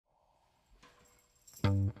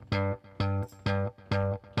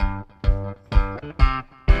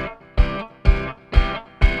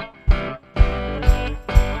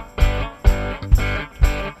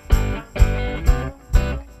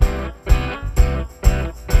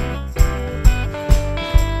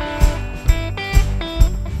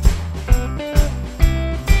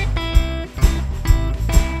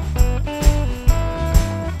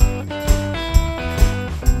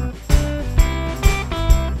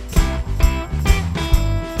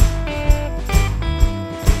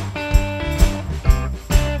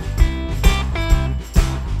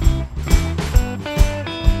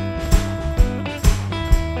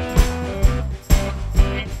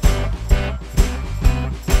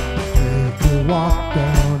walk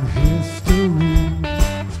down history.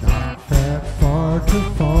 It's not that far to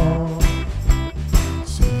fall.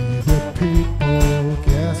 See the people,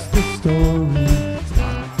 guess the story. It's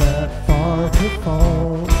not that far to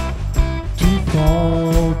fall. To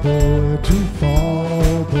fall, boy, to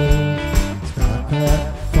fall, boy. It's not that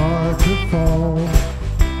far to fall.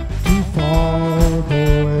 To fall,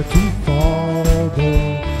 boy, to fall,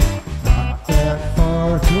 boy. Not that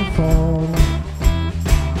far to fall.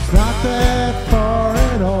 It's not that far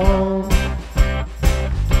at all.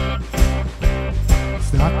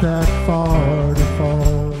 It's not that far to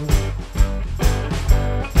fall.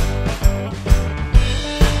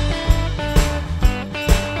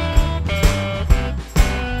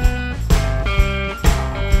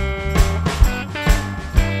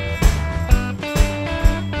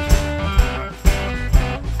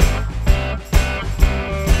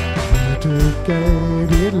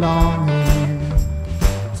 Educated longing,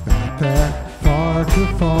 it's not that far to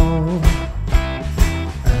fall.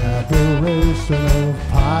 Adoration of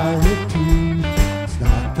piety, it's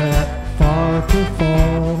not that far to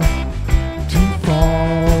fall. To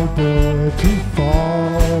fall, boy, to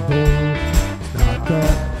fall, boy, it's not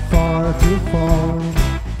that far to fall.